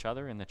care of each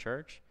other in the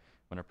church?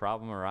 when a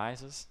problem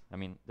arises, I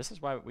mean, this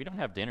is why we don't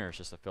have dinners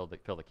just to fill the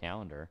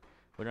calendar.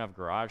 We don't have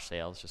garage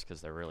sales just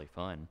because they're really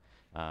fun.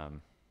 And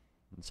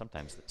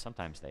sometimes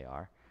they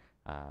are.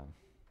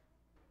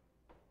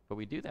 But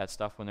we do that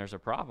stuff when there's a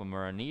problem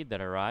or a need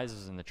that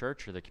arises in the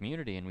church or the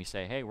community, and we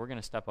say, hey, we're going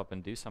to step up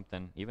and do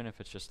something, even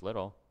if it's just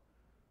little.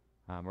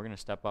 We're going to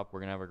step up, we're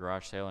going to have a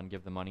garage sale and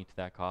give the money to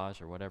that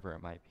cause or whatever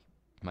it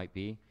might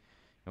be.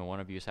 And when one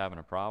of you is having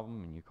a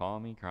problem and you call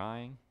me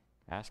crying,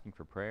 asking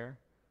for prayer,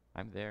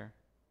 I'm there.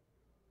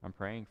 I'm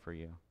praying for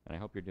you. And I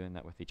hope you're doing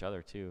that with each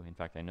other too. In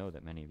fact, I know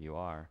that many of you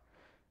are,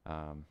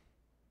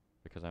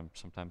 because I'm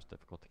sometimes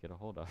difficult to get a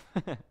hold of.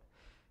 And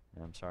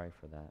I'm sorry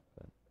for that.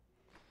 But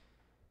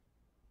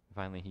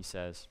finally he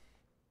says,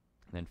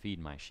 then feed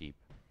my sheep.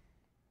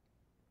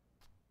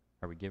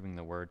 Are we giving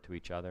the word to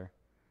each other?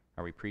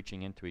 Are we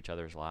preaching into each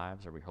other's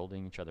lives? Are we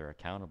holding each other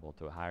accountable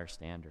to a higher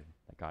standard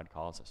that God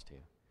calls us to?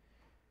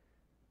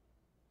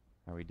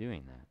 Are we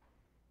doing that?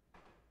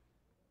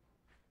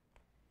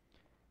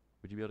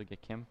 Would you be able to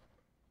get Kim?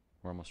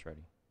 We're almost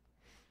ready.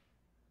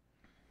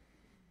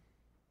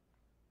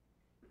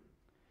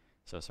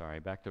 So sorry,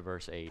 back to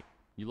verse 8.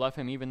 You love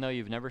him even though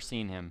you've never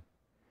seen him.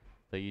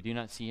 Though you do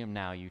not see him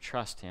now, you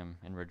trust him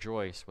and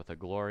rejoice with a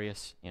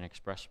glorious,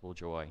 inexpressible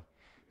joy.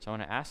 So I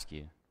want to ask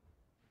you,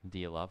 do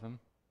you love him?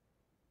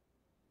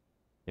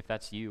 If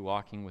that's you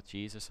walking with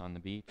Jesus on the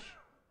beach,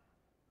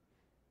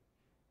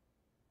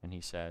 and he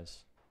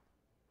says,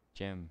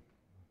 Jim,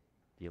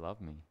 do you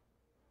love me?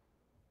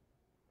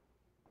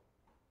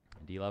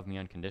 Do you love me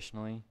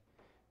unconditionally?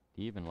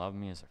 Do you even love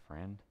me as a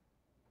friend?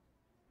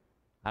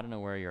 I don't know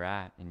where you're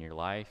at in your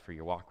life or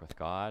your walk with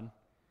God,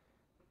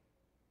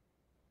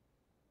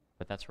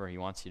 but that's where he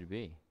wants you to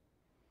be.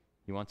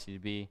 He wants you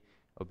to be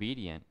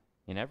obedient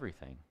in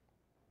everything,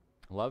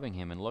 loving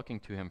him and looking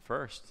to him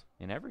first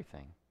in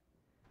everything.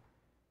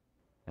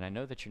 And I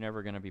know that you're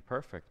never going to be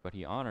perfect, but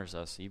he honors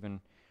us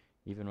even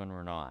when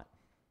we're not.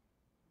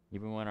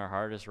 Even when our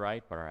heart is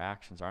right, but our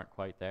actions aren't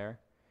quite there.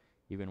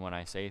 Even when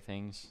I say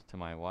things to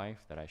my wife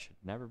that I should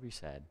never be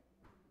said.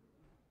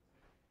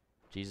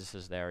 Jesus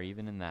is there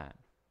even in that,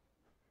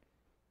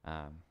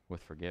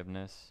 with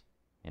forgiveness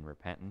and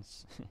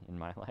repentance in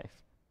my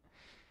life.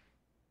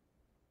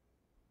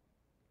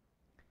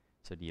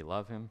 So do you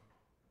love him?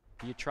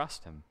 Do you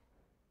trust him,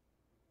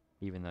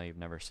 even though you've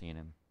never seen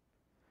him?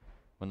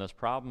 When those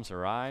problems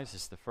arise,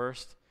 is the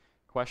first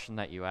question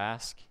that you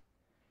ask,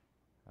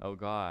 oh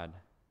God,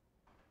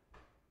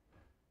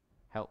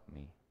 help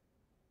me?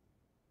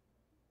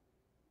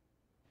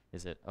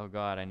 Is it, oh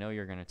God, I know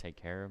you're going to take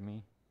care of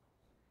me?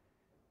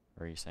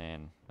 Or are you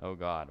saying, oh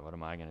God, what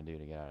am I going to do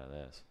to get out of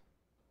this?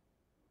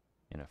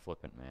 In a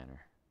flippant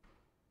manner.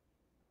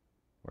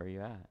 Where are you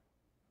at?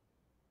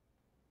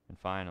 And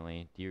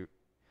finally,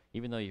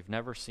 even though you've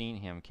never seen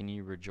him, can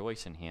you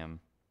rejoice in him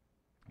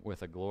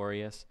with a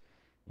glorious,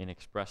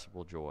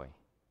 inexpressible joy?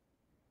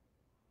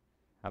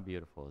 How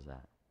beautiful is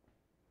that?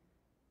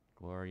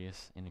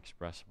 Glorious,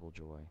 inexpressible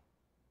joy.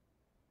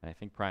 And I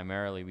think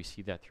primarily we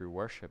see that through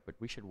worship, but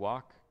we should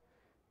walk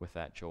with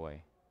that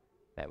joy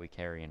that we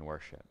carry in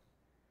worship.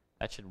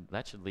 That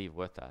should leave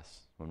with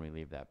us when we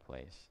leave that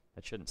place.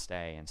 That shouldn't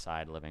stay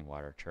inside Living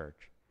Water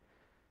Church.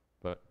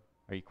 But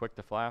are you quick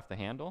to fly off the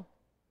handle?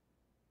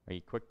 Are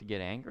you quick to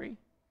get angry?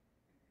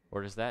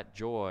 Or does that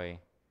joy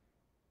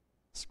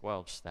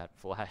squelch that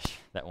flesh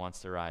that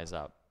wants to rise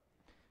up?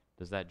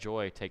 Does that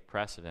joy take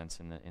precedence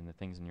in the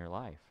things in your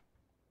life?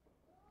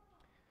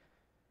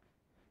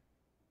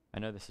 I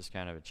know this is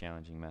kind of a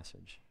challenging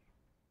message.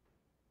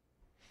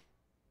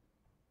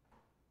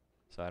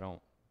 So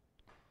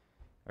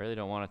I really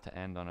don't want it to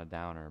end on a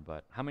downer,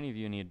 but how many of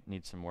you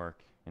need some work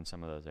in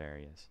some of those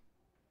areas?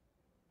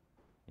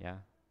 Yeah?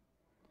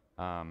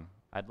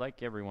 I'd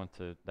like everyone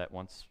that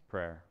wants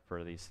prayer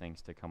for these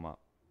things to come up.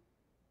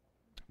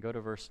 Go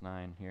to verse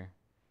 9 here.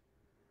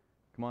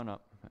 Come on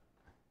up.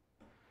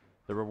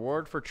 The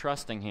reward for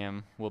trusting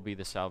him will be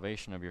the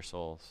salvation of your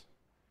souls.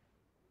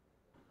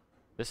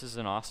 This is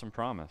an awesome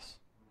promise.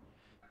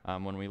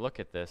 When we look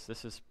at this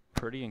is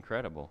pretty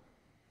incredible.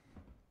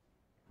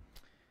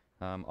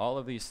 All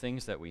of these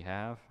things that we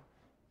have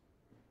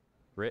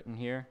written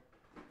here.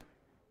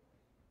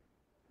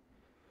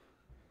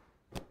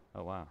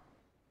 Oh, wow.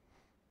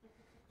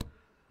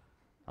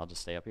 I'll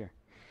just stay up here.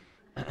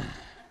 I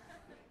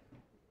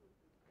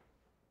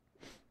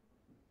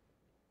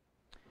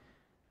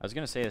was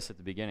going to say this at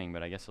the beginning,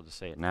 but I guess I'll just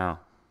say it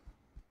now.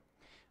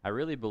 I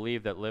really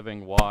believe that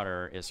Living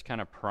Water is kind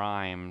of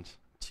primed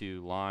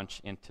to launch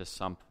into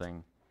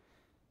something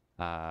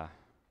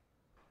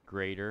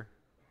greater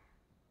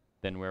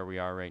than where we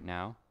are right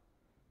now.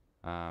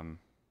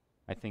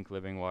 I think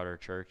Living Water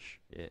Church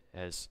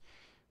has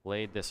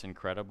laid this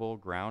incredible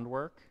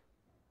groundwork.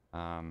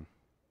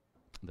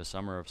 The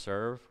Summer of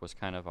Serve was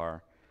kind of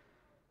our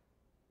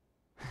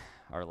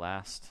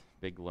last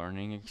big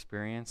learning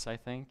experience, I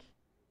think.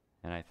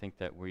 And I think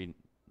that we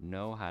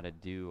know how to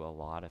do a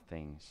lot of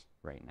things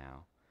right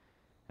now.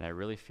 And I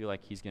really feel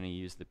like he's going to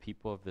use the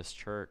people of this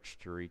church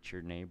to reach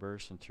your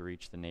neighbors and to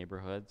reach the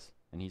neighborhoods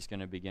And he's going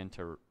to begin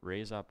to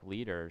raise up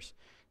leaders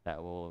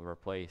that will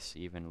replace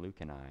even Luke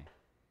and I.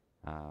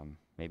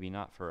 Maybe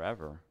not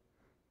forever,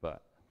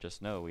 but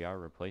just know we are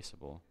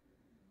replaceable.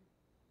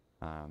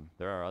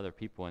 There are other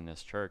people in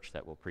this church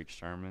that will preach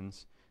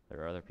sermons.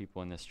 There are other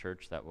people in this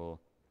church that will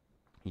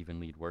even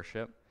lead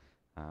worship.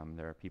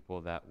 There are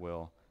people that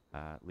will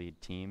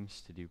lead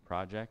teams to do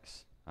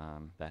projects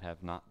that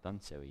have not done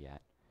so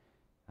yet.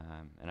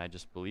 And I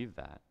just believe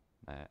that.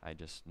 I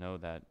just know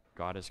that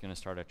God is going to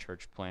start a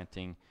church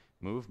planting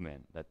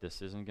movement, that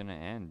this isn't going to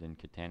end in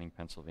Katanning,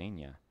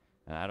 Pennsylvania.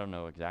 And I don't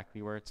know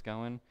exactly where it's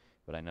going,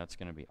 but I know it's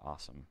going to be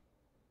awesome.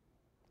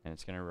 And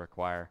it's going to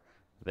require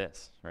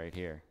this right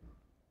here.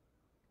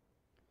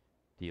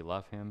 Do you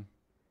love him?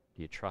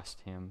 Do you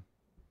trust him?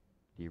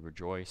 Do you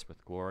rejoice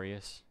with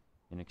glorious,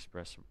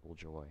 inexpressible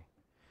joy?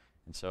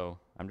 And so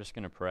I'm just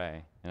going to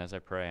pray. And as I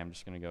pray, I'm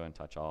just going to go and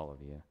touch all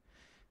of you.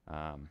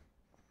 I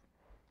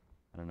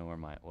don't know where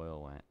my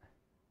oil went.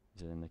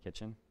 Is it in the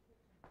kitchen?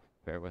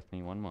 Bear with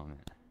me one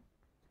moment.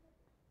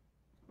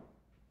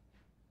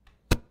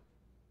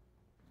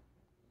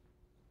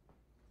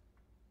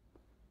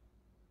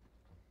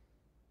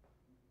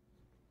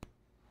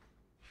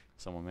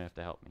 Someone may have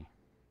to help me.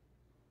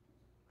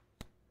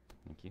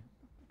 Thank you.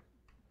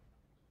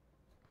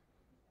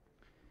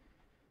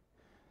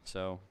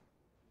 So,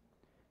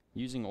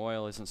 using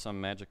oil isn't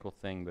some magical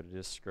thing, but it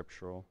is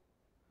scriptural.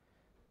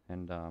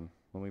 And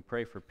when we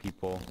pray for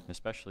people,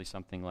 especially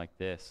something like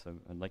this,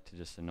 I'd like to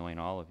just anoint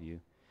all of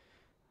you,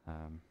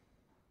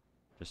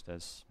 just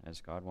as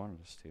God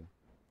wanted us to.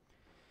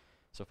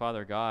 So,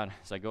 Father God,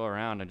 as I go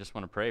around, I just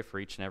want to pray for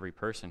each and every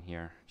person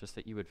here, just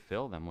that you would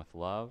fill them with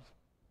love,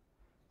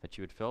 that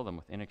you would fill them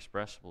with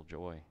inexpressible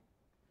joy,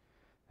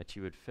 that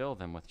you would fill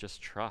them with just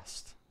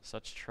trust,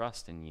 such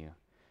trust in you,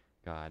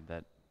 God,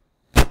 that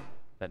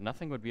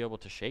nothing would be able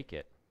to shake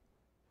it,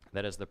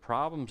 that as the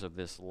problems of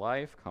this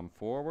life come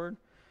forward,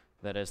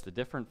 that as the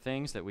different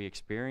things that we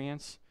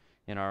experience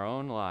in our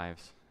own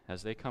lives,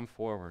 as they come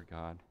forward,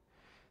 God,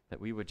 that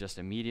we would just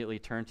immediately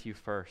turn to you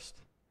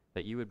first,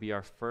 that you would be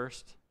our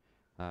first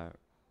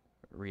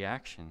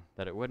reaction,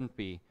 that it wouldn't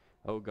be,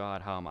 oh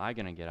God, how am I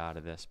going to get out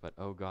of this? But,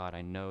 oh God,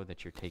 I know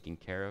that you're taking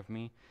care of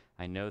me.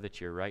 I know that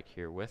you're right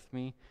here with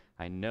me.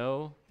 I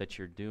know that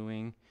you're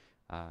doing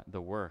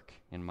the work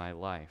in my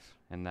life,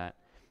 and that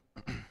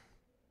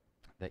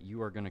that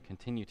you are going to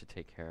continue to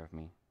take care of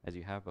me as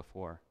you have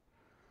before.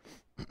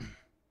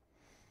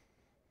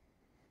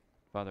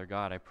 Father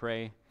God, I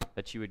pray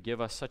that you would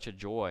give us such a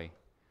joy,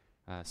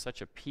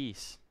 such a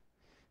peace,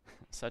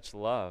 such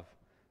love,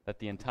 that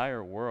the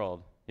entire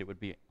world, it would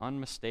be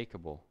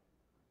unmistakable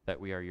that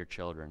we are your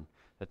children,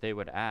 that they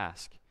would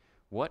ask,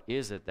 what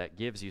is it that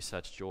gives you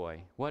such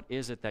joy? What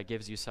is it that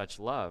gives you such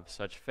love,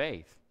 such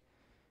faith?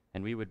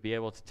 And we would be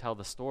able to tell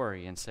the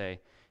story and say,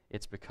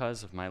 it's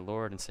because of my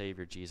Lord and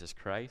Savior Jesus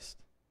Christ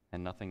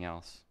and nothing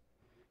else.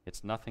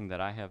 It's nothing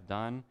that I have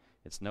done.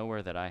 It's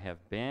nowhere that I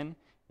have been.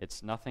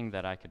 It's nothing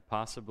that I could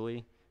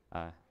possibly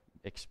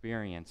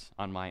experience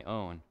on my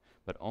own,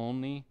 but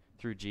only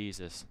through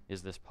Jesus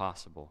is this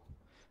possible.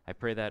 I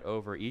pray that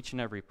over each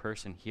and every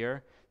person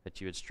here, that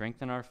you would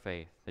strengthen our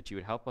faith, that you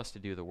would help us to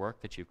do the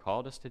work that you've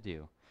called us to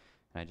do.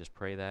 And I just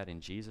pray that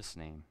in Jesus'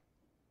 name.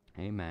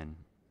 Amen.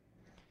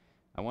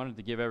 I wanted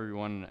to give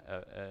everyone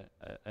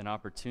an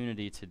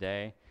opportunity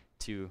today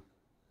to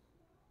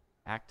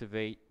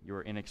activate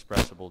your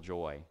inexpressible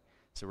joy.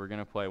 So we're going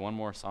to play one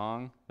more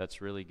song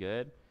that's really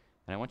good.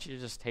 And I want you to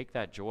just take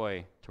that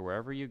joy to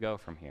wherever you go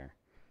from here.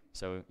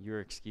 So you're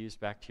excused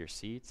back to your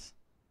seats.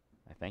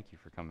 I thank you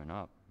for coming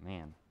up.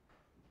 Man,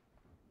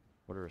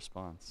 what a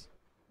response.